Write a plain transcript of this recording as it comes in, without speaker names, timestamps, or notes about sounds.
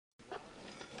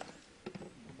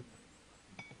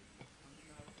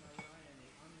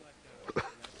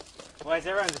Why is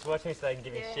everyone just watching so they can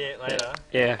give me shit later?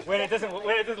 Yeah. When it doesn't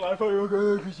like, oh, you're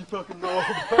good because you fucking know.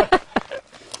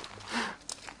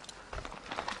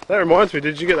 That reminds me,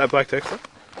 did you get that black texter?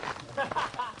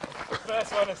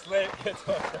 First one asleep gets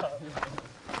fucked up.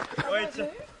 Wait,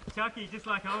 Chucky, just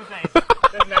like old days,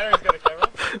 doesn't matter who's got a camera.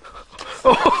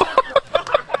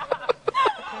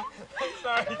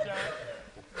 Sorry,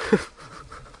 Joe.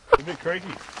 A bit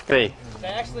creaky. Hey. They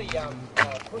actually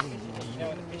push fish in here, you know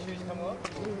when the fisheries come along?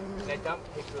 They dump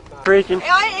people with Freaking.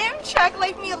 I am Chuck,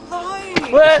 leave me alone.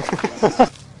 What?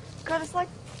 God, it's like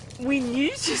when you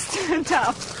just turned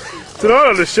up. Tonight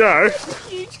on the show.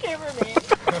 Huge cameraman.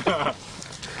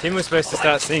 Tim was supposed to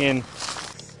start singing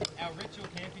our ritual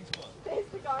camping spot. There's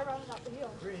the guy running up the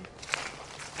hill.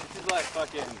 This is like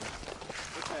fucking,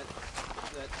 what's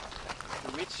that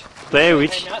the witch? Blair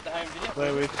Witch. Came out, the home video?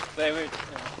 Blair Witch. Blair Witch.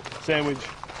 Sandwich.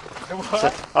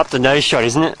 What? Up the nose shot,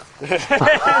 isn't it? You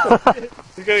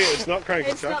gotta get the snot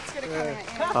cranking, It's Chuck. not going to come out,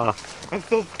 yeah. Oh. I'm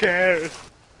still scared.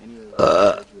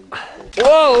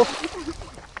 Whoa!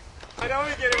 I don't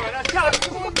want to get him on that. Chuck,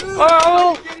 come on, dude!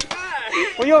 Oh! Get him back!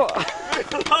 Well, you're...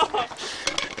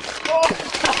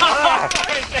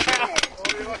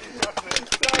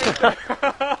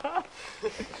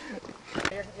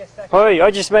 Hey,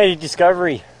 I just made a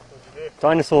discovery. What'd you do?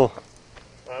 Dinosaur.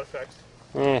 Artifacts.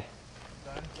 Yeah.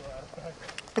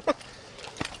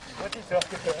 What's he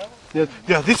talking about?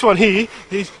 Yeah, this one here,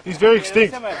 he's very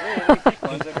extinct.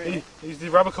 He's the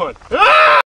rubber kind.